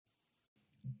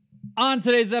On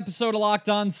today's episode of Locked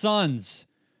On Suns,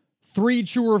 3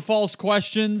 true or false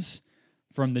questions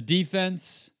from the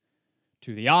defense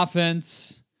to the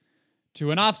offense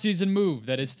to an offseason move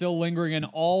that is still lingering in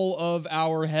all of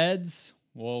our heads.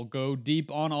 We'll go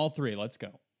deep on all 3. Let's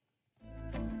go.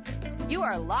 You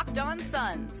are Locked On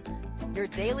Suns, your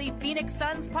daily Phoenix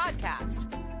Suns podcast,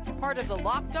 part of the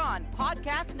Locked On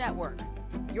Podcast Network,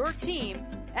 your team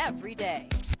every day.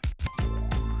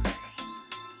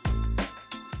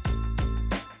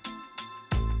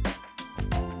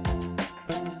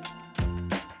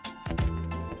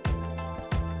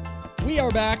 We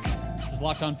are back. This is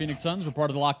Locked On Phoenix Suns. We're part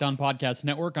of the Locked On Podcast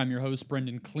Network. I'm your host,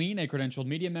 Brendan Clean, a credentialed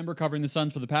media member covering the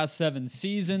Suns for the past 7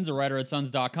 seasons, a writer at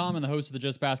Suns.com, and the host of the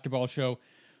Just Basketball Show.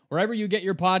 Wherever you get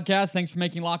your podcast, thanks for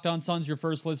making Locked On Suns your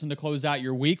first listen to close out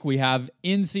your week. We have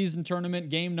in-season tournament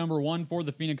game number 1 for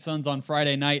the Phoenix Suns on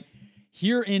Friday night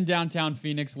here in downtown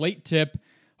Phoenix. Late tip.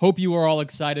 Hope you are all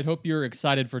excited. Hope you're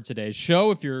excited for today's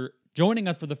show. If you're joining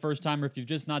us for the first time or if you've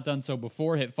just not done so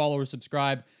before, hit follow or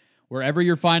subscribe. Wherever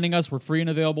you're finding us, we're free and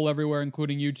available everywhere,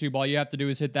 including YouTube. All you have to do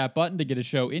is hit that button to get a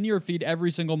show in your feed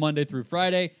every single Monday through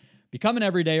Friday. Become an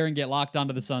everydayer and get locked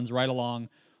onto the Suns right along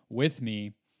with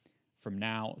me from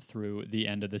now through the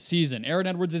end of the season. Aaron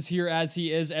Edwards is here as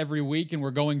he is every week, and we're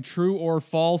going true or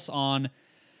false on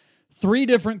 3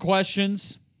 different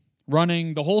questions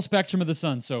running the whole spectrum of the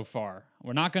Suns so far.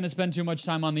 We're not going to spend too much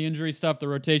time on the injury stuff, the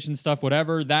rotation stuff,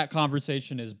 whatever. That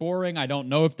conversation is boring. I don't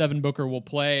know if Devin Booker will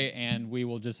play, and we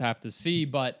will just have to see.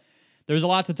 But there's a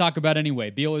lot to talk about anyway.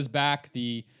 Beal is back.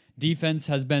 The defense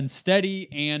has been steady.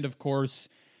 And, of course,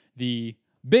 the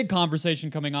big conversation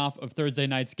coming off of Wednesday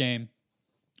night's game,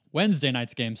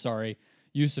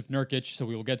 Jusuf Nurkic, so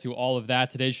we will get to all of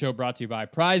that. Today's show brought to you by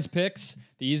Prize Picks,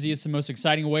 the easiest and most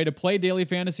exciting way to play daily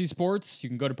fantasy sports. You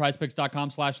can go to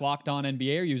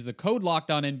prizepicks.com/LockedOnNBA or use the code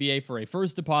LockedOnNBA for a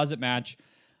first deposit match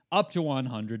up to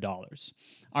 $100.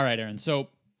 All right, Aaron, so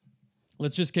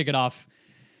let's just kick it off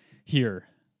here.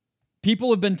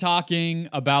 People have been talking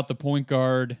about the point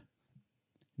guard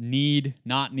need,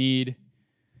 not need.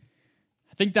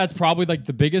 I think that's probably like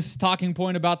the biggest talking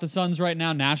point about the Suns right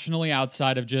now nationally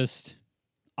outside of just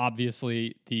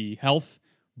obviously the health,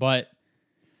 but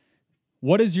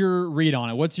what is your read on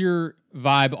it? What's your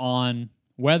vibe on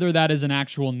whether that is an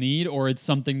actual need or it's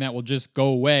something that will just go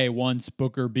away once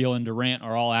Booker, Beal, and Durant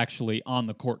are all actually on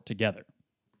the court together?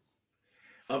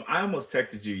 I almost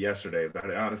texted you yesterday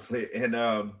about it, honestly. And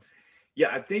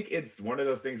I think it's one of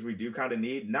those things we do kind of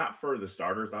need, not for the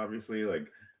starters, obviously. Like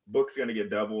Book's going to get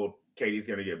doubled. KD's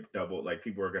going to get doubled. Like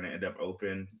people are going to end up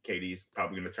open. KD's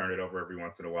probably going to turn it over every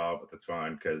once in a while, but that's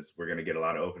fine because we're going to get a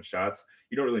lot of open shots.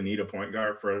 You don't really need a point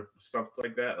guard for stuff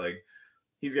like that. Like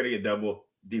he's going to get doubled.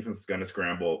 Defense is going to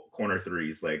scramble. Corner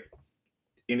threes. Like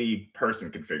any person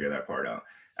can figure that part out.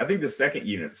 I think the second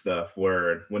unit stuff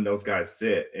where when those guys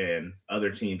sit and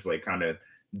other teams like kind of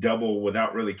double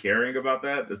without really caring about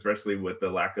that, especially with the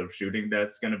lack of shooting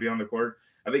that's going to be on the court.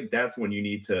 I think that's when you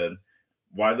need to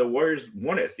why the Warriors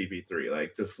wanted CP3,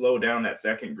 like to slow down that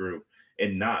second group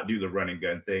and not do the running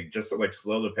gun thing, just to like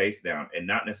slow the pace down and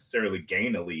not necessarily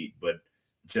gain a lead, but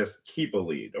just keep a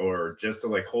lead or just to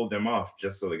like hold them off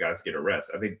just so the guys get a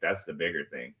rest. I think that's the bigger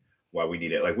thing why we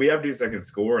need it. Like we have dudes that can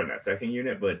score in that second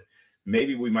unit, but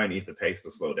maybe we might need the pace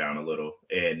to slow down a little.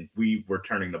 And we were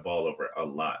turning the ball over a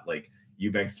lot. Like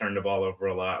Eubanks turned the ball over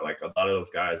a lot. Like a lot of those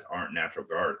guys aren't natural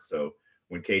guards. So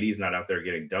when KD's not out there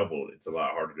getting doubled, it's a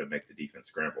lot harder to make the defense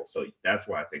scramble. So that's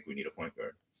why I think we need a point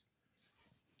guard.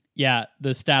 Yeah,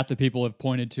 the stat that people have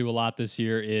pointed to a lot this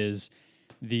year is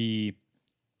the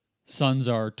Suns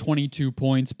are 22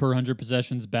 points per 100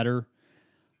 possessions better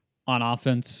on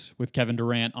offense with Kevin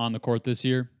Durant on the court this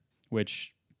year,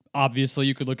 which obviously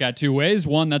you could look at 2 ways.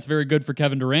 One, that's very good for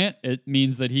Kevin Durant. It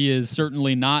means that he is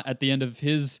certainly not at the end of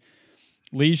his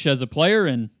leash as a player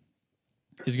and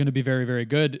is going to be very, very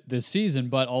good this season,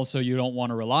 but also you don't want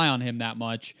to rely on him that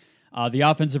much. The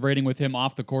offensive rating with him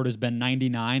off the court has been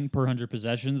 99 per 100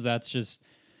 possessions. It's just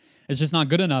not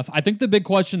good enough. I think the big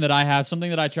question that I have,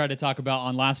 something that I tried to talk about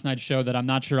on last night's show that I'm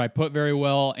not sure I put very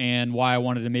well and why I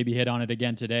wanted to maybe hit on it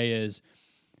again today is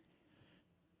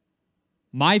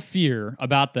my fear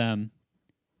about them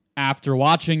after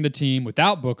watching the team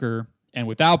without Booker and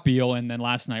without Beal, and then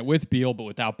last night with Beal, but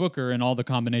without Booker and all the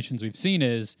combinations we've seen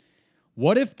is,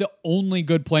 what if the only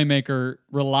good playmaker,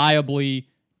 reliably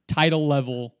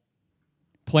title-level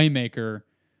playmaker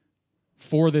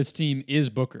for this team is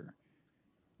Booker?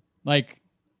 Like,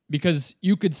 because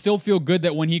you could still feel good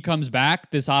that when he comes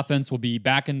back, this offense will be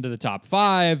back into the top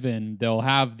 5 and they'll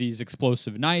have these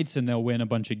explosive nights and they'll win a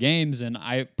bunch of games. And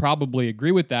I probably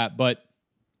agree with that. But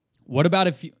what about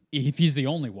if he's the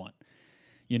only one?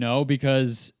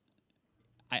 because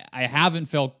I haven't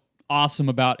felt awesome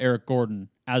about Eric Gordon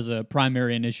as a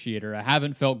primary initiator. I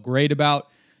haven't felt great about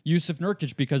Jusuf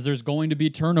Nurkic because there's going to be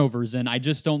turnovers, and I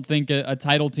just don't think a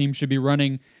title team should be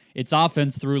running its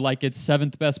offense through like its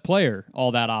seventh best player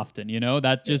all that often.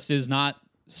 That just is not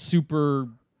super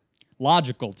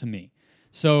logical to me.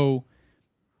 So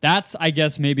that's, I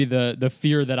guess, maybe the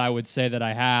fear that I would say that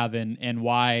I have, and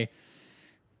why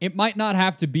it might not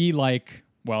have to be like,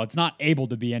 well, it's not able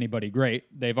to be anybody great.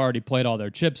 They've already played all their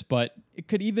chips, but it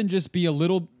could even just be a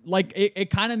little like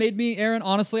it kind of made me, Aaron,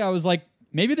 honestly, I was like,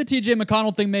 maybe the TJ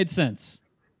McConnell thing made sense.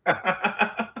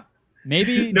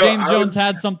 Maybe James Jones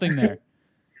had something there.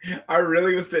 I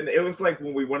really was sitting. It was like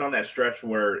when we went on that stretch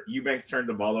where Eubanks turned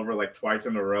the ball over like twice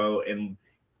in a row, and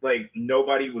like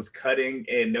nobody was cutting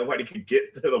and nobody could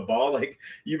get to the ball. Like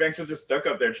Eubanks was just stuck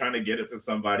up there trying to get it to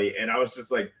somebody, and I was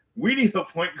just like, we need a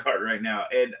point guard right now.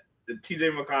 And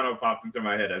TJ McConnell popped into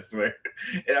my head, I swear.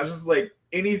 And I was just like,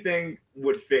 anything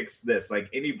would fix this. Like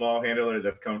any ball handler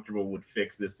that's comfortable would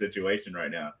fix this situation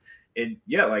right now. And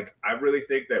yeah, like I really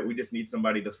think that we just need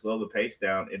somebody to slow the pace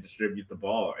down and distribute the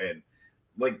ball. And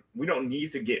like we don't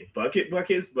need to get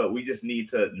buckets, but we just need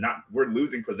to not. We're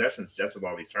losing possessions just with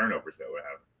all these turnovers that we're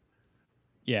having.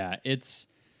 Yeah, it's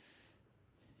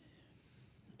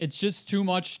just too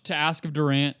much to ask of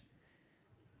Durant.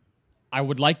 I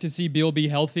would like to see Beal be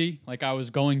healthy. Like I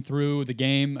was going through the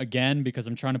game again because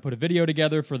I'm trying to put a video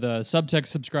together for the Subtext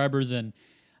subscribers, and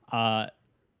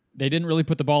they didn't really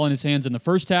put the ball in his hands in the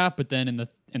first half, but then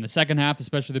in the second half,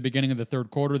 especially the beginning of the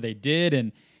third quarter, they did,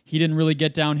 and he didn't really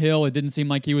get downhill. It didn't seem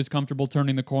like he was comfortable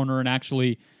turning the corner and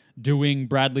actually doing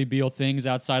Bradley Beal things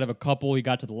outside of a couple. He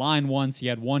got to the line once. He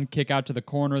had one kick out to the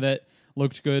corner that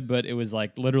looked good, but it was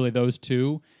like literally those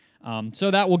two.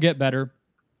 So that will get better.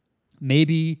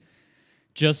 Maybe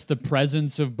just the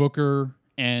presence of Booker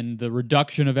and the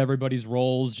reduction of everybody's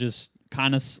roles just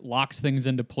kind of locks things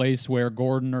into place where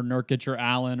Gordon or Nurkic or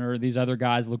Allen or these other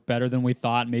guys look better than we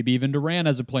thought. Maybe even Durant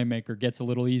as a playmaker gets a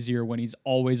little easier when he's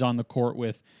always on the court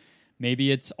with,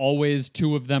 maybe it's always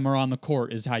two of them are on the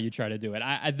court is how you try to do it.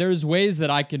 There's ways that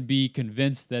I can be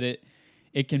convinced that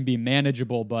it can be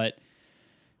manageable, but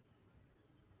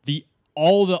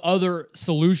all the other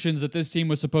solutions that this team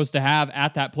was supposed to have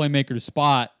at that playmaker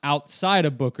spot outside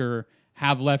of Booker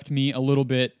have left me a little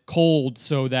bit cold,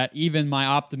 so that even my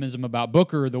optimism about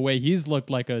Booker, the way he's looked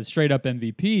like a straight-up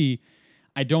MVP,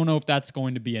 I don't know if that's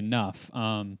going to be enough.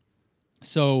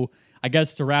 So I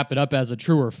guess to wrap it up as a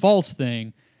true or false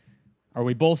thing, are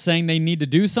we both saying they need to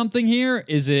do something here?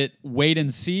 Is it wait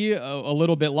and see a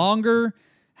little bit longer?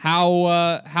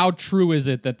 How true is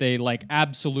it that they like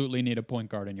absolutely need a point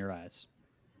guard in your eyes?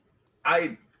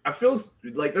 I feel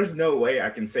like there's no way I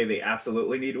can say they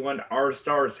absolutely need one. Our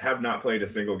stars have not played a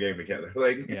single game together.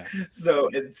 So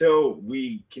until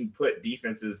we can put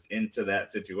defenses into that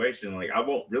situation, like I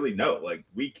won't really know. Like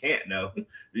we can't know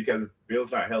because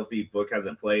Beal's not healthy, Book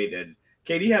hasn't played, and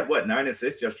KD had 9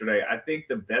 assists yesterday. I think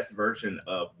the best version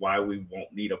of why we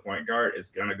won't need a point guard is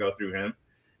gonna go through him.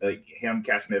 Like him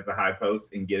catching it at the high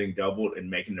post and getting doubled and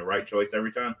making the right choice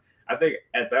every time. I think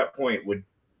at that point with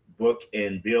Book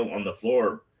and Beal on the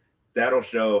floor, that'll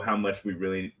show how much we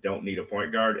really don't need a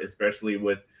point guard, especially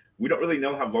we don't really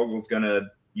know how Vogel's going to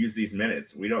use these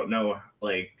minutes. We don't know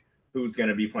like who's going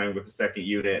to be playing with the second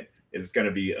unit. Is it going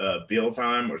to be Beal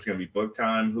time or it's going to be Book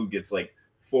time? Who gets like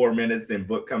 4 minutes, then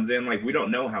Book comes in? Like we don't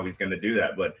know how he's going to do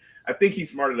that, but I think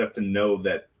he's smart enough to know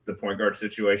that the point guard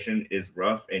situation is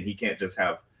rough and he can't just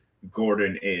have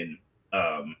Gordon and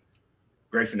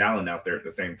Grayson Allen out there at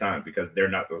the same time because they're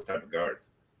not those type of guards.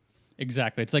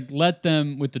 Exactly. It's like let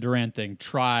them, with the Durant thing,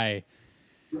 try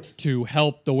to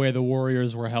help the way the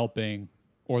Warriors were helping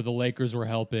or the Lakers were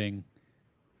helping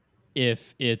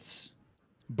if it's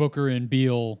Booker and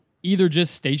Beal either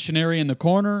just stationary in the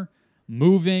corner,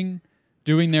 moving,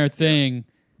 doing their thing.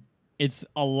 It's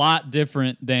a lot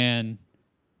different than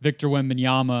Victor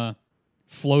Wembanyama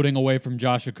floating away from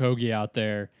Josh Okogie out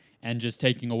there and just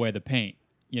taking away the paint.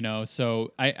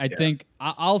 So I think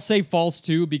I'll say false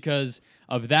too because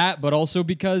of that, but also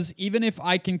because even if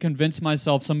I can convince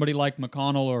myself somebody like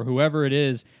McConnell or whoever it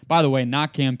is, by the way,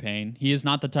 not campaign, he is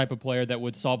not the type of player that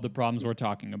would solve the problems we're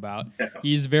talking about. Yeah.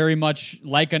 He's very much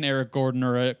like an Eric Gordon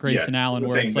or a Grayson Allen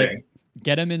where it's like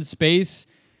get him in space,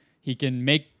 he can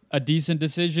make a decent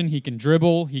decision, he can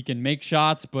dribble, he can make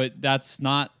shots, but that's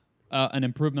not an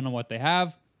improvement on what they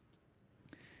have.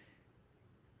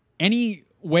 Any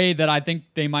way that I think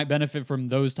they might benefit from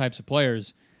those types of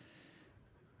players,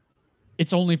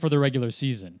 it's only for the regular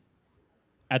season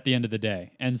at the end of the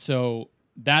day. And so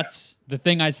that's the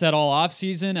thing I said all off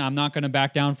season. I'm not going to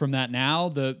back down from that now.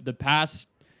 The past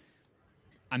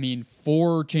I mean,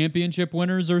 4 championship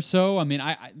winners or so. I mean,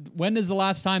 when is the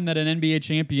last time that an NBA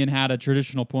champion had a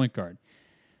traditional point guard?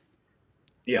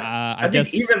 Yeah. I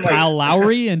guess even Kyle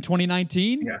Lowry in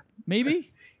 2019, yeah.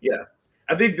 maybe? Yeah.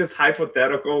 I think this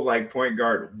hypothetical point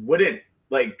guard wouldn't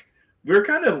we're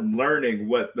kind of learning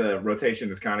what the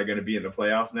rotation is kind of going to be in the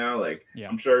playoffs now.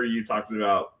 I'm sure you talked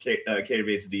about Keita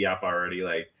Bates-Diop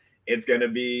already. It's going to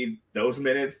be those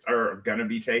minutes are going to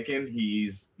be taken.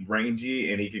 He's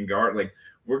rangy and he can guard.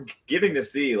 We're getting to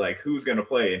see who's going to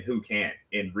play and who can't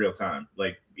in real time,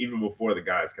 even before the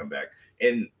guys come back.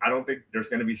 And I don't think there's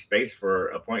going to be space for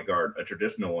a point guard, a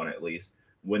traditional one at least,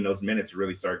 when those minutes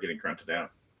really start getting crunched down.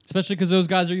 Especially because those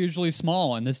guys are usually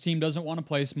small, and this team doesn't want to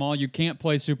play small. You can't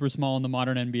play super small in the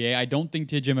modern NBA. I don't think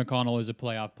TJ McConnell is a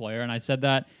playoff player, and I said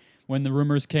that when the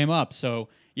rumors came up. So,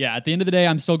 yeah, at the end of the day,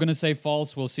 I'm still going to say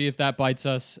false. We'll see if that bites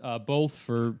us both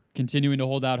for continuing to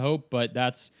hold out hope, but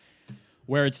that's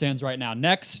where it stands right now.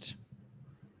 Next,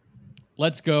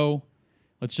 let's go.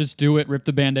 Let's just do it. Rip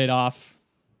the Band-Aid off.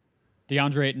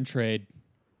 DeAndre Ayton trade.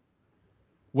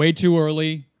 Way too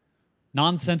early.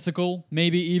 Nonsensical,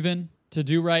 maybe even, to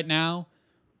do right now.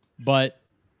 But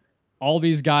all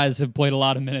these guys have played a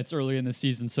lot of minutes early in the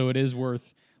season, so it is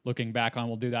worth looking back on.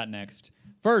 We'll do that next.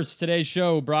 First, today's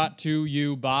show brought to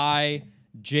you by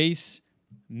Jace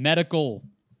Medical.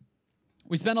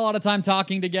 We spend a lot of time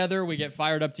talking together. We get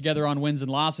fired up together on wins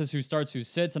and losses, who starts, who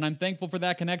sits, and I'm thankful for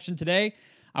that connection today.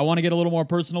 I want to get a little more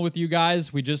personal with you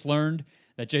guys. We just learned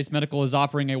that Jace Medical is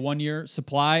offering a 1-year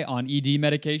supply on ED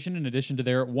medication in addition to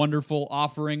their wonderful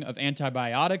offering of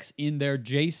antibiotics in their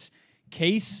Jace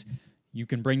case. You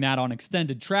can bring that on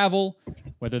extended travel,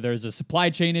 whether there's a supply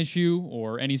chain issue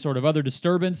or any sort of other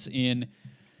disturbance in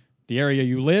the area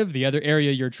you live, the other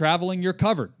area you're traveling, you're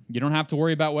covered. You don't have to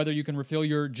worry about whether you can refill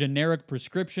your generic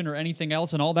prescription or anything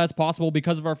else, and all that's possible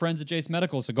because of our friends at Jace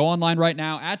Medical. So go online right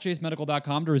now at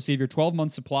jacemedical.com to receive your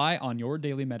 12-month supply on your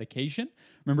daily medication.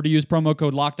 Remember to use promo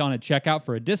code LOCKEDON at checkout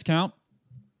for a discount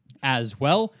as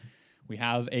well. We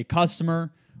have a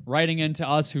customer writing into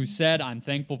us who said, I'm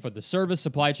thankful for the service.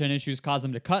 Supply chain issues caused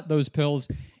them to cut those pills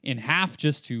in half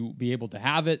just to be able to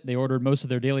have it. They ordered most of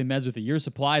their daily meds with a year's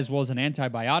supply as well as an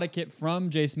antibiotic kit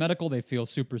from Jace Medical. They feel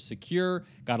super secure,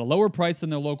 got a lower price than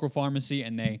their local pharmacy,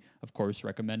 and they, of course,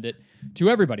 recommend it to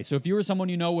everybody. So if you or someone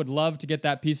you know would love to get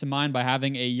that peace of mind by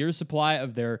having a year's supply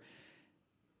of their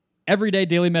everyday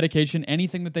daily medication,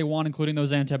 anything that they want, including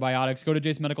those antibiotics, go to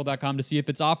jacemedical.com to see if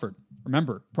it's offered.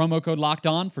 Remember, promo code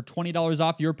LOCKEDON for $20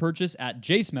 off your purchase at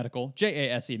Jace Medical,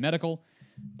 Jase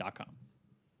medical.com.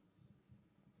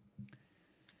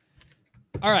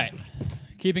 All right,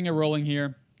 keeping it rolling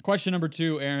here. Question number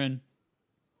 2, Aaron.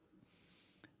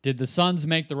 Did the Suns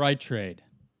make the right trade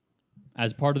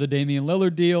as part of the Damian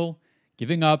Lillard deal,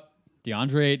 giving up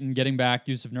DeAndre Ayton, getting back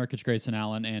Jusuf Nurkic, Grayson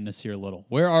Allen, and Nasir Little?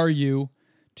 Where are you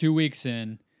 2 weeks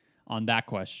in on that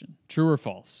question? True or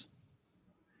false?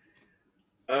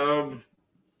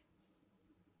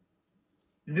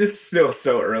 This is still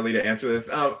so early to answer this.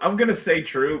 I'm going to say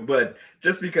true, but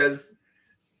just because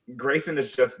Grayson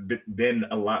has just been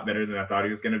a lot better than I thought he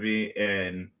was going to be.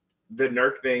 And the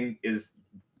Nurk thing is,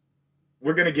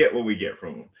 we're going to get what we get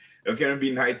from him. There's going to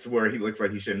be nights where he looks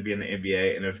like he shouldn't be in the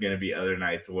NBA, and there's going to be other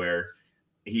nights where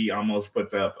he almost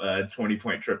puts up a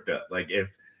 20-point trip up.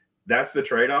 If that's the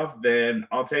trade-off, then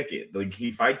I'll take it.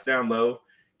 He fights down low,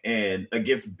 and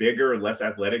against bigger, less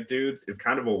athletic dudes is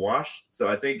kind of a wash. So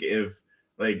I think if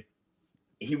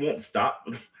he won't stop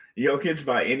Jokic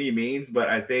by any means, but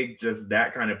I think just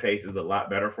that kind of pace is a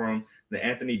lot better for him. The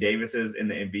Anthony Davises and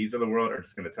the Embiids of the world are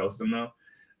just going to toast him though.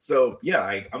 So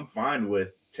yeah, I'm fine with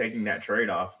taking that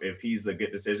trade-off if he's a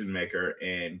good decision maker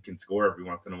and can score every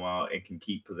once in a while and can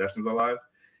keep possessions alive.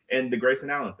 And the Grayson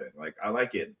Allen thing, I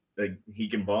like it. He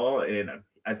can ball, and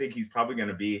I think he's probably going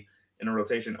to be in a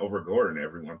rotation over Gordon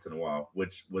every once in a while,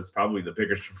 which was probably the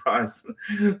bigger surprise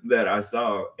that I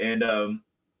saw. And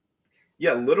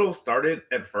Little started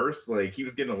at first, he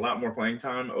was getting a lot more playing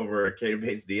time over Keita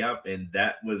Bates-Diop, and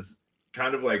that was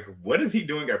kind of what is he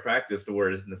doing at practice to where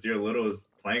Nasir Little is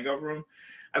playing over him?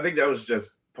 I think that was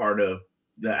just part of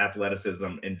the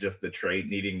athleticism and just the trade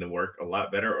needing to work a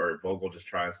lot better, or Vogel just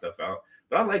trying stuff out.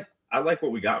 But I like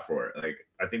what we got for it.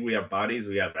 I think we have bodies,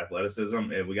 we have athleticism,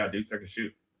 and we got dudes that can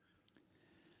shoot.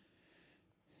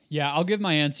 Yeah, I'll give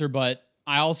my answer, but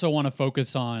I also want to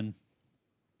focus on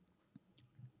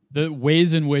the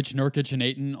ways in which Nurkic and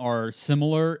Ayton are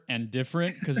similar and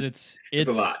different, because it's a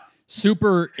lot.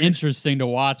 Super interesting to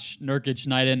watch Nurkic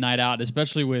night in, night out,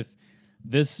 especially with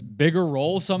this bigger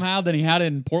role somehow than he had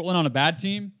in Portland on a bad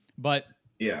team. But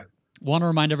yeah, want to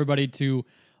remind everybody to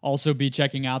also be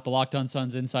checking out the Locked On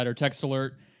Suns Insider Text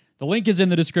Alert. The link is in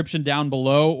the description down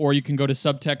below, or you can go to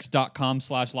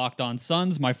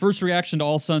subtext.com/LockedOnSuns. My first reaction to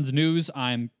all Suns news,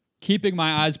 I'm keeping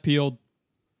my eyes peeled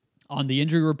on the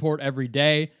injury report every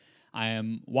day. I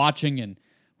am watching and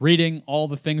reading all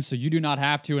the things so you do not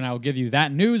have to, and I will give you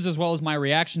that news as well as my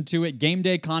reaction to it. Game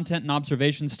day content and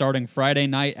observations starting Friday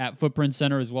night at Footprint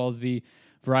Center as well as the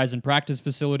Verizon practice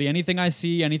facility. Anything I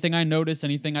see, anything I notice,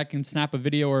 anything I can snap a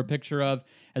video or a picture of,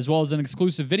 as well as an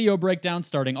exclusive video breakdown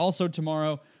starting also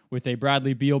tomorrow with a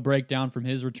Bradley Beal breakdown from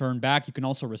his return back. You can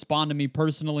also respond to me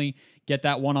personally, get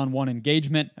that one-on-one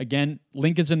engagement. Again,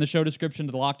 link is in the show description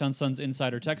to the Locked On Suns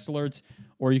insider text alerts,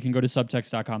 or you can go to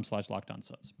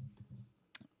subtext.com/LockedOnSuns.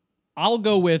 I'll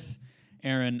go with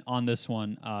Aaron on this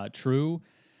one. True.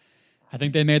 I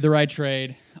think they made the right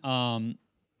trade. But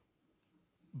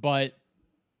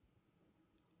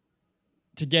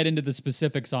to get into the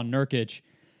specifics on Nurkic,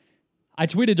 I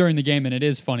tweeted during the game, and it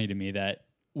is funny to me that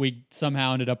we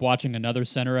somehow ended up watching another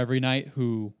center every night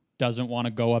who doesn't want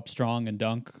to go up strong and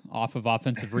dunk off of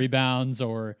offensive rebounds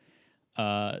or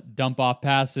dump off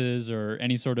passes or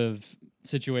any sort of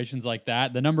situations like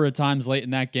that. The number of times late in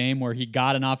that game where he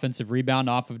got an offensive rebound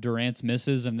off of Durant's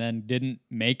misses and then didn't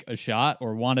make a shot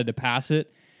or wanted to pass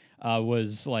it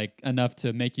was like enough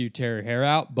to make you tear your hair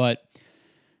out. But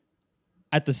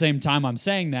at the same time I'm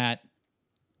saying that,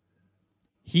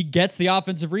 he gets the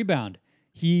offensive rebound.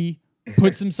 He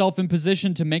puts himself in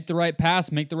position to make the right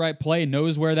pass, make the right play,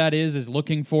 knows where that is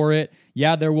looking for it.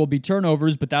 Yeah, there will be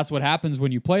turnovers, but that's what happens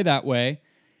when you play that way.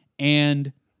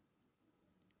 And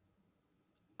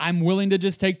I'm willing to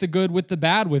just take the good with the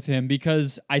bad with him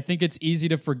because I think it's easy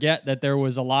to forget that there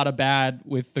was a lot of bad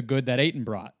with the good that Ayton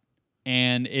brought.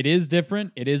 And it is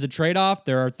different. It is a trade-off.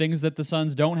 There are things that the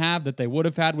Suns don't have that they would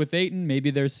have had with Ayton.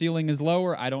 Maybe their ceiling is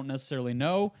lower. I don't necessarily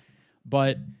know.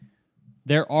 But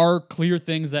there are clear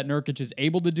things that Nurkic is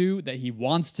able to do, that he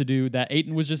wants to do, that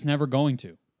Ayton was just never going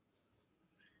to.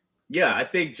 Yeah, I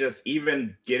think just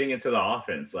even getting into the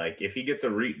offense, like if he gets a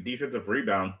defensive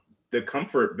rebound, the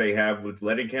comfort they have with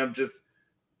letting him just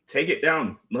take it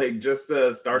down, like just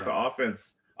to start the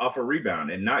offense off a rebound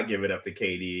and not give it up to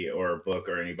KD or Book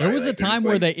or anybody. There was a time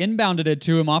where they inbounded it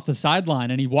to him off the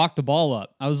sideline and he walked the ball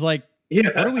up. I was like,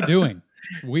 what are we doing?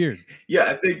 It's weird.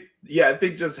 I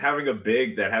think just having a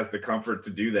big that has the comfort to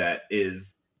do that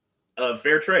is a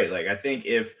fair trade. Like, I think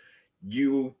if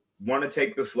you want to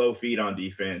take the slow feed on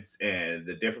defense and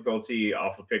the difficulty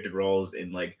off of pick and rolls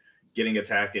and like getting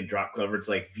attacked and drop coverage,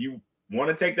 like if you want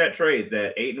to take that trade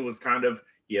that Ayton was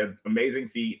he had amazing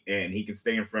feet and he can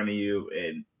stay in front of you,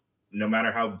 and no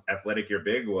matter how athletic your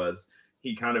big was,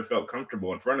 he kind of felt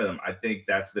comfortable in front of them. I think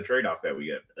that's the trade-off that we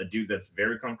get. A dude that's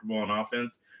very comfortable on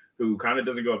offense, who kind of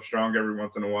doesn't go up strong every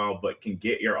once in a while, but can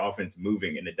get your offense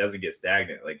moving and it doesn't get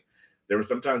stagnant. Like there were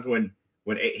some times when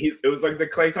it was like the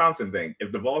Klay Thompson thing.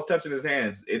 If the ball's touching his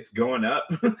hands, it's going up.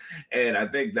 And I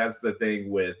think that's the thing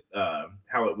with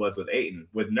how it was with Ayton.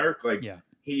 With Nurk,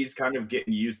 he's kind of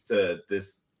getting used to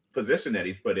this position that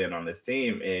he's put in on this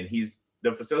team, and he's the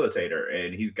facilitator,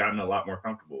 and he's gotten a lot more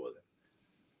comfortable with it.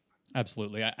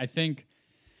 Absolutely. I think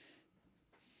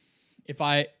if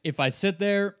I sit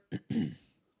there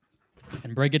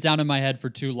and break it down in my head for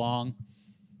too long,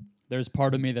 there's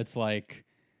part of me that's like,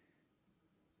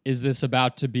 is this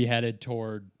about to be headed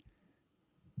toward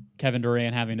Kevin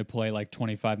Durant having to play like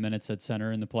 25 minutes at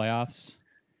center in the playoffs?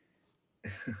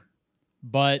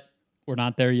 But we're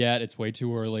not there yet. It's way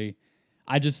too early.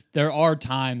 There are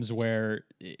times where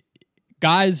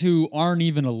guys who aren't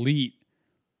even elite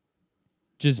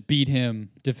just beat him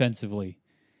defensively.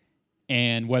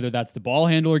 And whether that's the ball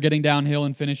handler getting downhill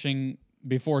and finishing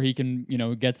before he can,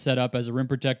 get set up as a rim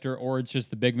protector, or it's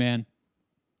just the big man.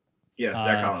 Yeah,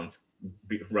 Zach Collins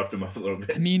roughed him up a little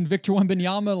bit. I mean, Victor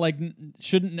Wembanyama,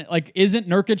 isn't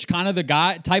Nurkic kind of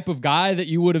the type of guy that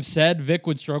you would have said Vic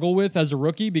would struggle with as a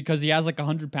rookie because he has like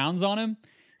 100 pounds on him?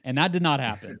 And that did not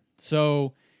happen.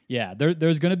 So, yeah,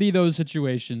 there's going to be those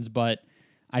situations, but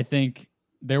I think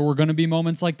there were going to be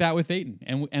moments like that with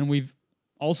Ayton, and we've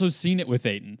also seen it with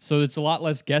Ayton. So it's a lot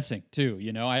less guessing, too.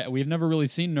 We've never really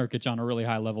seen Nurkic on a really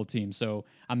high-level team, so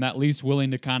I'm at least willing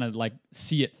to kind of like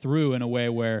see it through in a way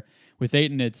where with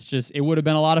Ayton, it would have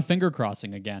been a lot of finger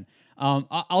crossing again.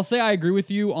 I'll say I agree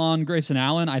with you on Grayson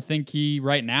Allen. I think he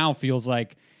right now feels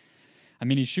like,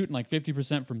 he's shooting like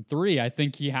 50% from three. I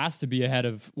think he has to be ahead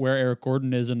of where Eric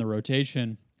Gordon is in the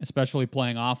rotation, especially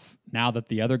playing off now that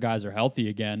the other guys are healthy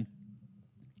again.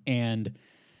 And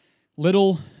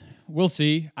Little, we'll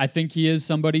see. I think he is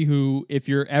somebody who, if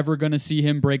you're ever going to see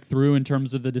him break through in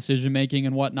terms of the decision-making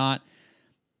and whatnot,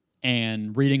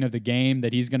 and reading of the game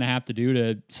that he's going to have to do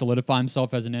to solidify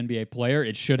himself as an NBA player.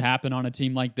 It should happen on a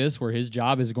team like this where his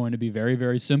job is going to be very,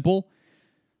 very simple.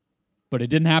 But it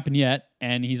didn't happen yet,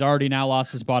 and he's already now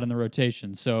lost his spot in the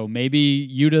rotation. So maybe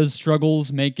Utah's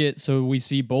struggles make it so we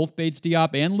see both Bates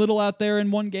Diop and Little out there in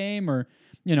one game. Or,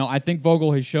 I think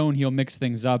Vogel has shown he'll mix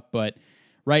things up. But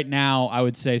right now, I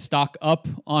would say stock up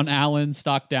on Allen,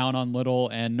 stock down on Little,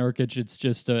 and Nurkic. It's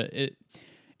just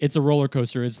it's a roller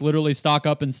coaster. It's literally stock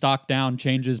up and stock down,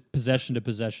 changes possession to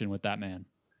possession with that man.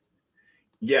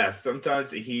 Yeah,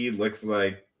 sometimes he looks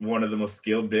like one of the most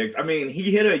skilled bigs. I mean,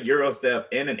 he hit a Euro step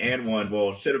and an and one.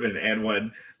 Well, should have been an and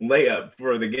one layup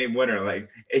for the game winner. Like,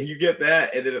 and you get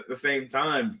that, and then at the same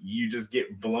time, you just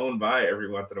get blown by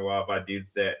every once in a while by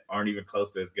dudes that aren't even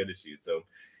close to as good as you. So,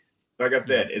 like I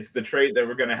said, it's the trade that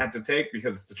we're going to have to take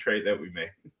because it's the trade that we made.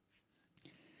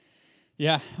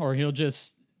 Yeah, or he'll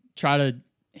just try to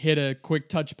hit a quick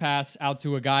touch pass out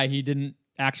to a guy he didn't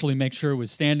actually make sure was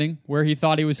standing where he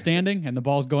thought he was standing, and the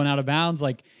ball's going out of bounds.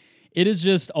 Like, it is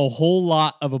just a whole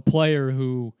lot of a player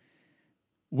who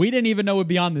we didn't even know would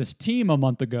be on this team a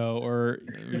month ago, or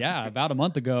about a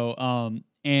month ago.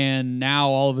 And now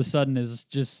all of a sudden is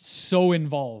just so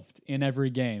involved in every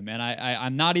game. And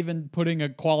I'm not even putting a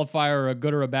qualifier or a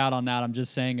good or a bad on that. I'm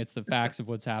just saying it's the facts of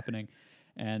what's happening.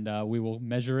 And we will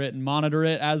measure it and monitor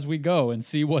it as we go and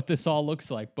see what this all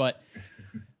looks like. But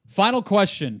final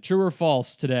question, true or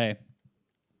false today,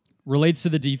 relates to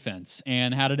the defense,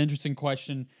 and had an interesting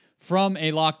question from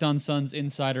a Locked On Suns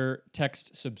insider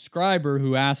text subscriber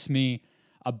who asked me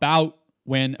about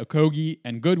when Okogie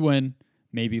and Goodwin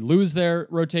maybe lose their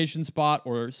rotation spot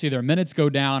or see their minutes go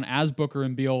down as Booker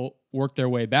and Beal work their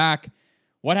way back.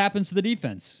 What happens to the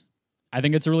defense? I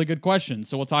think it's a really good question,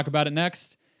 so we'll talk about it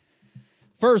next.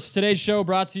 First, today's show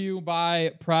brought to you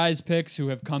by Prize Picks, who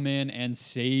have come in and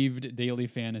saved daily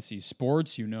fantasy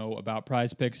sports. You know about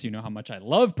Prize Picks. You know how much I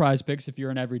love Prize Picks if you're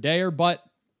an everydayer. But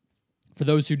for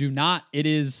those who do not, it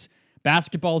is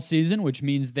basketball season, which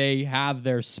means they have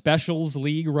their specials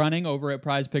league running over at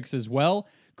Prize Picks as well,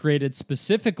 created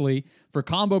specifically for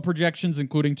combo projections,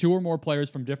 including 2 or more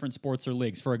players from different sports or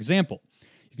leagues. For example,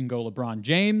 you can go LeBron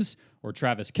James or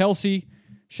Travis Kelce.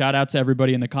 Shout out to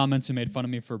everybody in the comments who made fun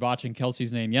of me for botching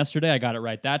Kelsey's name yesterday. I got it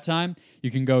right that time.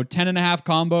 You can go 10.5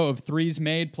 combo of threes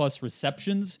made plus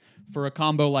receptions for a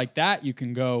combo like that. You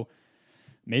can go,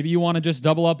 maybe you want to just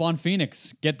double up on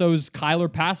Phoenix. Get those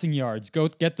Kyler passing yards. Go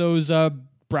get those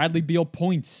Bradley Beal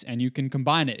points, and you can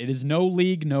combine it. It is no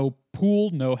league, no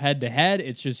pool, no head-to-head.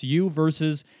 It's just you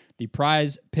versus the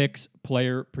Prize Picks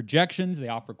player projections. They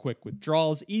offer quick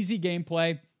withdrawals, easy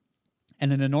gameplay,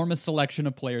 and an enormous selection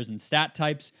of players and stat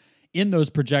types in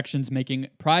those projections, making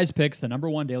Prize Picks the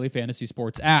 #1 daily fantasy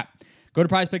sports app. Go to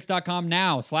prizepicks.com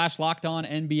now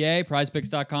 /LockedOnNBA,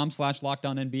 prizepicks.com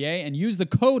 /LockedOnNBA, and use the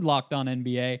code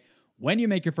LockedOnNBA when you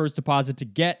make your first deposit to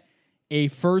get a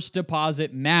first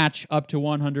deposit match up to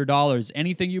 $100.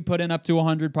 Anything you put in up to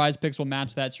 $100, Prize Picks will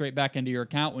match that straight back into your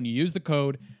account when you use the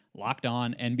code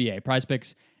LockedOnNBA. Prize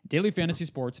Picks, daily fantasy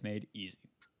sports made easy.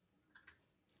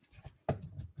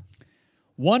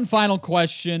 One final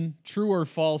question, true or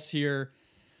false here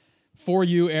for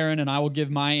you, Aaron, and I will give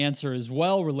my answer as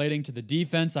well relating to the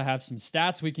defense. I have some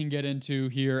stats we can get into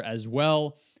here as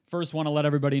well. First, want to let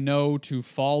everybody know to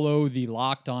follow the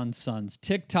Locked On Suns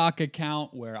TikTok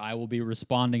account, where I will be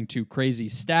responding to crazy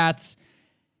stats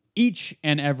each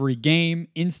and every game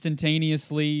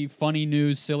instantaneously, funny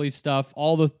news, silly stuff,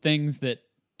 all the things that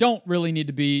don't really need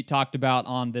to be talked about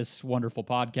on this wonderful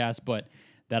podcast, but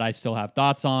that I still have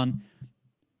thoughts on.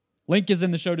 Link is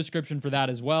in the show description for that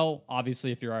as well.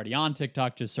 Obviously, if you're already on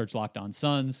TikTok, just search Locked On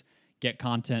Suns. Get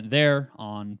content there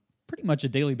on pretty much a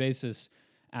daily basis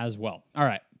as well. All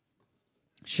right.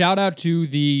 Shout out to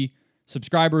the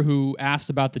subscriber who asked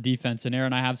about the defense. And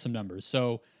Aaron, I have some numbers.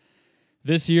 So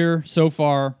this year, so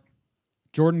far,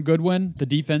 Jordan Goodwin, the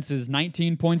defense is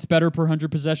 19 points better per 100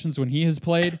 possessions when he has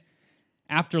played.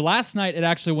 After last night, it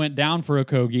actually went down for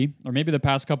Okogie, or maybe the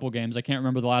past couple games. I can't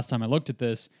remember the last time I looked at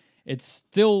this. It's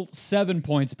still 7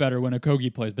 points better when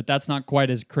Okogie plays, but that's not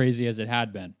quite as crazy as it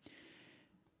had been.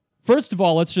 First of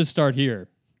all, let's just start here.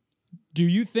 Do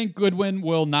you think Goodwin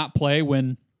will not play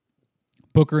when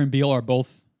Booker and Beal are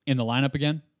both in the lineup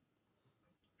again?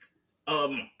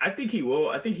 I think he will.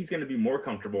 I think he's going to be more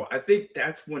comfortable. I think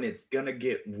that's when it's going to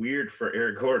get weird for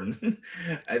Eric Gordon.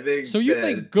 I think. So you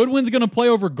think Goodwin's going to play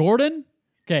over Gordon?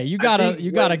 Okay, you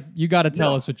gotta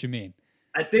tell us what you mean.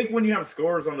 I think when you have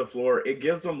scorers on the floor, it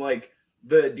gives them like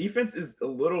the defense is a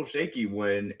little shaky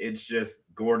when it's just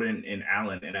Gordon and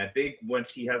Allen. And I think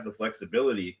once he has the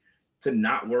flexibility to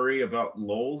not worry about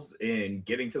lulls in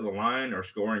getting to the line or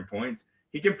scoring points,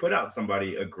 he can put out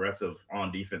somebody aggressive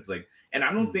on defense. Like, and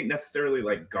I don't think necessarily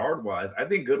like guard wise. I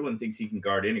think Goodwin thinks he can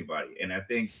guard anybody, and I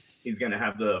think he's going to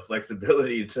have the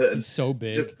flexibility to He's so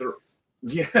big. just throw.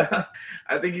 Yeah,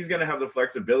 I think he's going to have the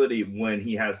flexibility when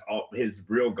he has all his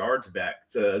real guards back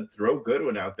to throw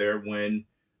Goodwin out there when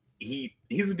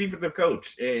he's a defensive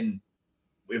coach. And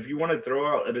if you want to throw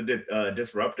out a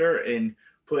disruptor and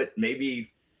put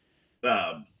maybe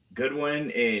Goodwin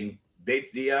and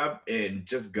Bates Diop and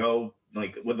just go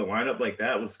like with a lineup like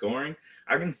that with scoring,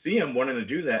 I can see him wanting to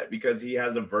do that because he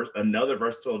has another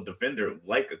versatile defender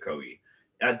like Okogie.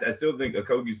 I still think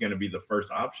Okogie's going to be the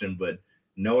first option, but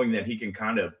knowing that he can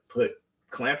kind of put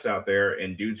clamps out there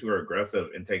and dudes who are aggressive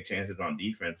and take chances on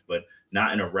defense, but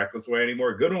not in a reckless way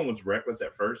anymore. Goodwin was reckless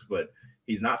at first, but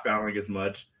he's not fouling as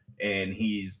much, and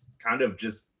he's kind of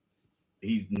just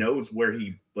he knows what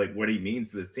he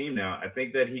means to this team now. I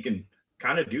think that he can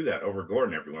kind of do that over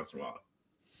Gordon every once in a while.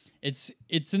 It's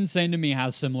insane to me how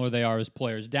similar they are as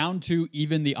players, down to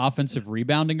even the offensive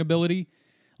rebounding ability.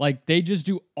 Like, they just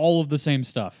do all of the same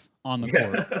stuff on the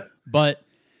court. But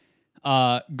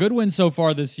Goodwin so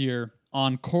far this year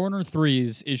on corner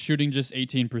threes is shooting just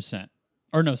 18%.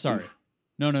 Or no, sorry. Oof.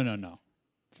 No.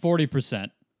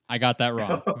 40%. I got that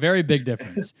wrong. Very big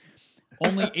difference.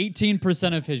 Only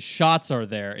 18% of his shots are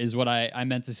there is what I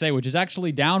meant to say, which is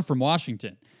actually down from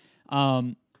Washington.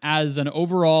 As an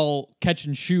overall catch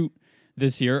and shoot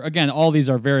this year, again, all these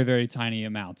are very, very tiny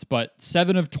amounts, but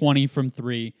 7 of 20 from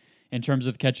 3 in terms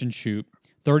of catch and shoot,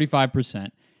 35%.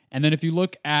 And then if you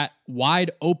look at wide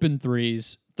open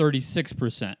threes,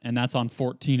 36%, and that's on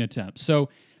 14 attempts. So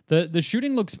the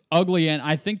shooting looks ugly, and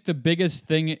I think the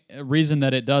biggest reason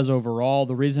that it does overall,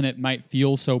 the reason it might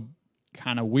feel so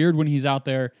kind of weird when he's out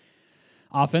there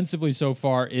offensively so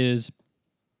far is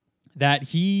that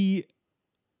he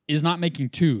is not making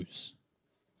twos.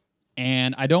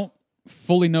 And I don't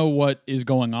fully know what is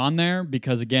going on there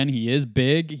because, again, he is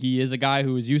big. He is a guy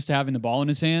who is used to having the ball in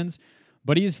his hands,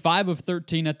 but he is 5 of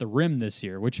 13 at the rim this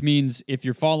year, which means if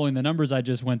you're following the numbers I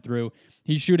just went through,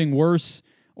 he's shooting worse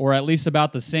or at least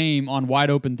about the same on wide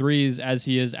open threes as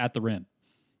he is at the rim.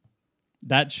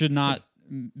 That should not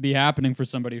be happening for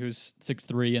somebody who's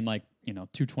 6'3" and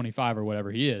 225 or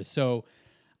whatever he is. So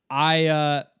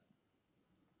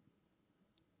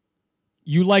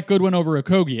you like Goodwin over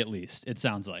Okogie, at least, it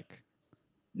sounds like.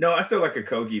 No, I still like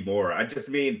Okogie more. I just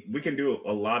mean we can do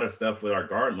a lot of stuff with our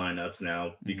guard lineups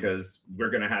now because we're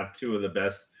going to have 2 of the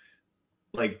best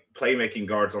playmaking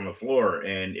guards on the floor.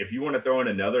 And if you want to throw in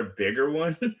another bigger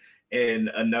one and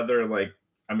another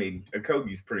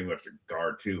Okogie's pretty much a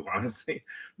guard too, honestly.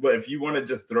 But if you want to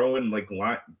just throw in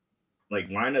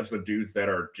lineups of dudes that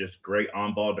are just great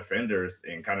on-ball defenders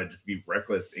and kind of just be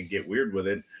reckless and get weird with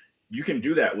it, you can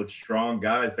do that with strong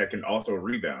guys that can also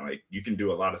rebound. Like, you can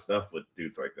do a lot of stuff with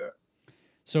dudes like that.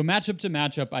 So matchup to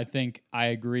matchup, I think I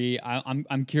agree.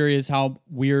 I'm curious how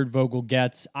weird Vogel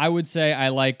gets. I would say I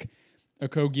like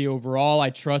Okogie overall.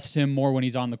 I trust him more when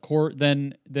he's on the court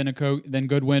than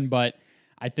Goodwin, but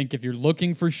I think if you're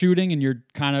looking for shooting and you're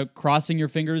kind of crossing your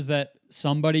fingers that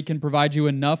somebody can provide you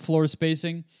enough floor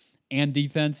spacing and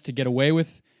defense to get away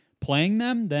with playing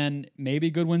them, then maybe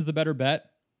Goodwin's the better bet.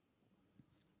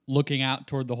 Looking out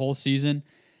toward the whole season,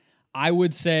 I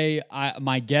would say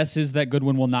my guess is that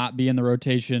Goodwin will not be in the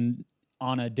rotation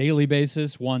on a daily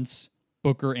basis once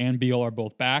Booker and Beal are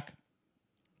both back.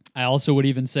 I also would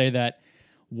even say that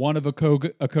one of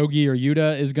Okogie or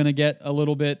Yuta is going to get a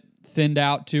little bit thinned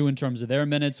out too in terms of their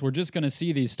minutes. We're just going to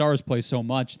see these stars play so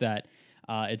much that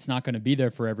it's not going to be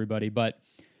there for everybody. But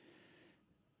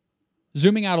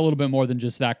zooming out a little bit more than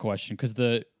just that question, because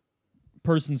the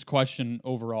person's question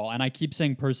overall, and I keep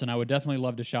saying person, I would definitely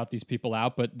love to shout these people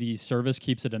out, but the service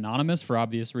keeps it anonymous for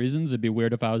obvious reasons. It'd be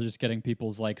weird if I was just getting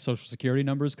people's social security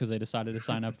numbers because they decided to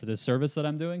sign up for this service that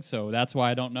I'm doing. So that's why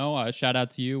I don't know. Shout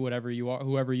out to you,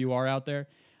 whoever you are out there.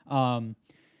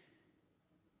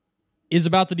 Is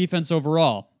about the defense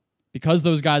overall, because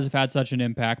those guys have had such an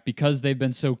impact, because they've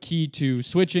been so key to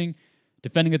switching,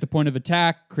 defending at the point of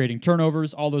attack, creating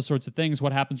turnovers, all those sorts of things.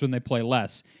 What happens when they play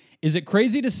less? Is it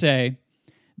crazy to say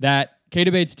that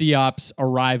Keita Bates-Diop's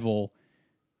arrival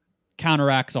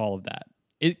counteracts all of that?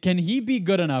 Can he be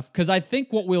good enough? Because I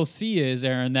think what we'll see is,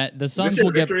 Aaron, that the Suns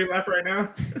will get victory lap right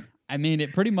now. I mean,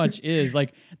 it pretty much is.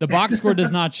 The box score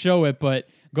does not show it, but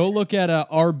go look at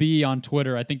RB on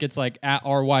Twitter. I think it's at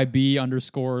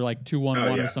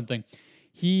RYB_211 or something.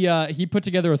 He put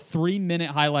together a 3-minute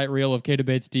highlight reel of Keita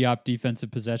Bates-Diop defensive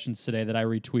possessions today that I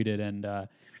retweeted, and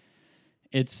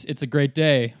it's a great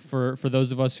day for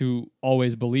those of us who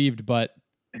always believed. But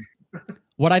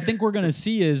what I think we're going to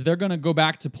see is they're going to go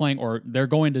back to playing, or they're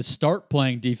going to start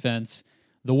playing defense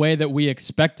the way that we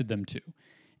expected them to.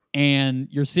 And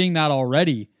you're seeing that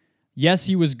already. Yes,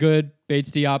 he was good,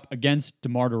 Bates Diop, against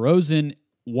DeMar DeRozan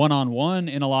one-on-one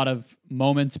in a lot of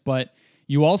moments, but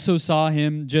you also saw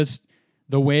him just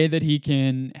the way that he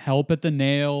can help at the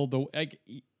nail.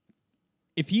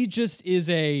 If he just is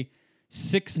a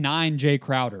 6'9" Jay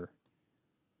Crowder,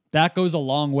 that goes a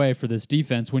long way for this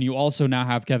defense when you also now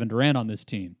have Kevin Durant on this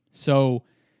team. So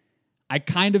I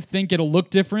kind of think it'll look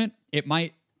different. It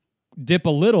might dip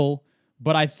a little,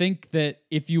 but I think that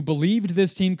if you believed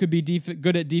this team could be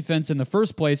good at defense in the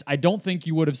first place, I don't think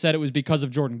you would have said it was because of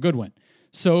Jordan Goodwin.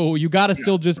 So you got to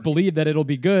still just believe that it'll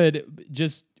be good,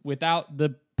 just without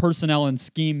the personnel and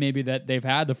scheme maybe that they've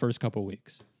had the first couple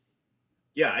weeks.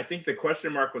 Yeah, I think the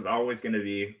question mark was always going to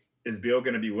be, is Beal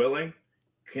going to be willing?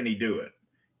 Can he do it?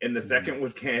 And the second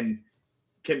was, can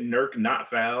Nurk not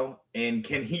foul? And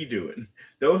can he do it?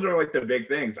 Those are like the big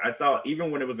things. I thought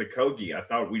even when it was a Kogi, I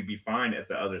thought we'd be fine at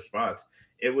the other spots.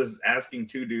 It was asking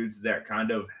two dudes that kind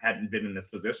of hadn't been in this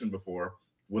position before,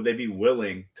 would they be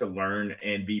willing to learn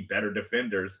and be better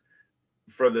defenders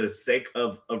for the sake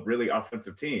of a really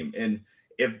offensive team? And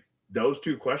if those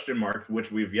two question marks,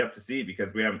 which we've yet to see because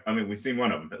we've seen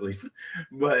one of them at least,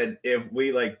 but if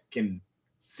we can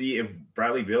see if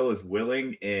Bradley Beal is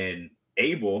willing and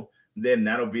able, then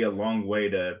that'll be a long way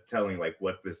to telling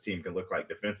what this team can look like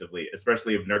defensively,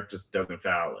 especially if Nurk just doesn't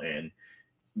foul and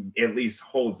at least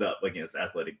holds up against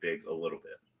athletic bigs a little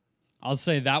bit. I'll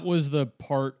say that was the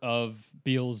part of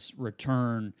Beal's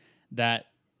return that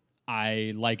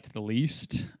I liked the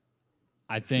least.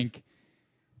 I think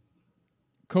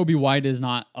Kobe White is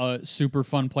not a super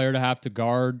fun player to have to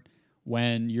guard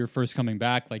when you're first coming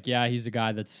back. He's a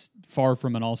guy that's far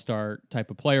from an all-star type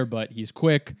of player, but he's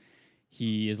quick.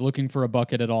 He is looking for a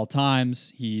bucket at all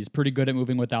times. He's pretty good at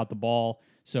moving without the ball.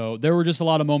 So there were just a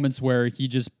lot of moments where he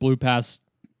just blew past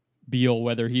Beal,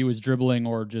 whether he was dribbling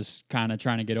or just kind of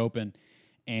trying to get open.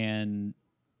 And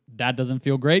that doesn't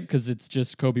feel great because it's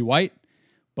just Kobe White.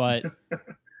 But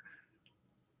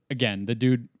again, the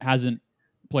dude hasn't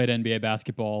played NBA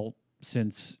basketball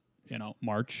since,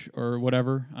 March or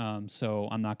whatever. So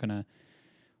I'm not going to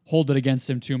hold it against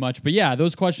him too much. But yeah,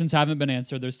 those questions haven't been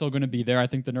answered. They're still going to be there. I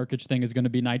think the Nurkic thing is going to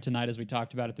be night to night, as we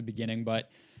talked about at the beginning. But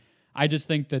I just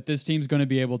think that this team's going to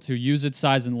be able to use its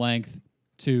size and length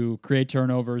to create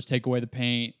turnovers, take away the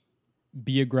paint,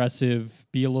 be aggressive,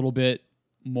 be a little bit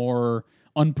more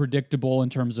unpredictable in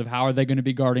terms of how are they going to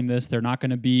be guarding this. They're not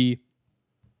going to be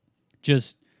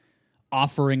just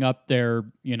offering up their,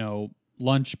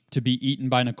 lunch to be eaten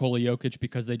by Nikola Jokic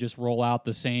because they just roll out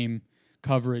the same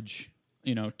coverage,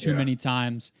 too many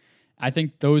times. I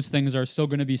think those things are still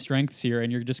going to be strengths here,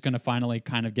 and you're just going to finally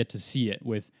kind of get to see it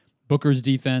with Booker's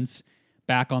defense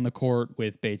back on the court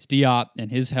with Bates Diop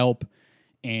and his help,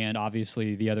 and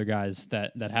obviously the other guys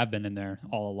that have been in there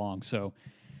all along. So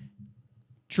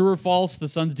true or false, the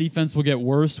Suns defense will get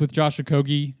worse with Josh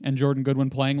Okogie and Jordan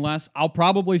Goodwin playing less. I'll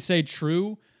probably say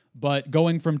true, but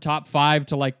going from top 5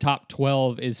 to top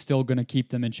 12 is still going to keep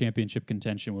them in championship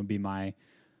contention would be my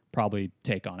probably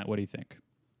take on it. What do you think?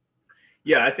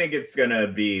 Yeah, I think it's going to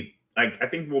be I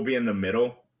think we'll be in the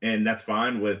middle, and that's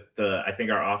fine with I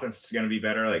think our offense is going to be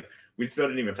better. We still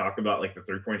didn't even talk about the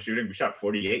 3-point shooting. We shot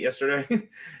 48 yesterday.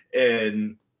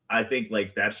 And I think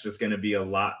that's just going to be a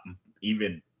lot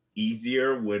even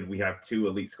easier when we have two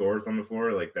elite scorers on the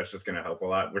floor. That's just going to help a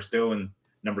lot. We're still in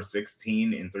number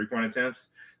 16 in 3-point attempts.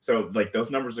 So those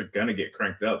numbers are going to get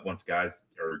cranked up once guys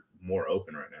are more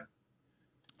open right now.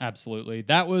 Absolutely.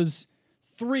 That was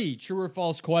 3 true or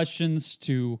false questions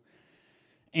to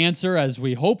answer as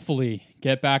we hopefully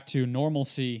get back to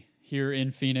normalcy here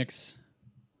in Phoenix.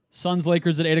 Suns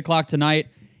Lakers at 8 o'clock tonight.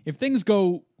 If things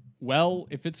go well,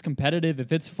 if it's competitive,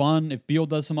 if it's fun, if Beal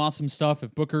does some awesome stuff,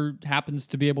 if Booker happens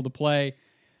to be able to play,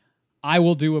 I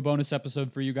will do a bonus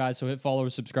episode for you guys. So hit follow or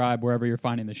subscribe wherever you're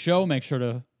finding the show. Make sure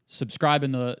to subscribe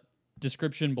in the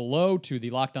description below to the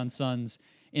Locked On Suns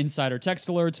Insider Text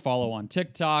Alerts. Follow on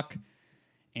TikTok.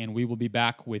 And we will be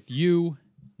back with you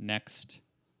next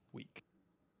week.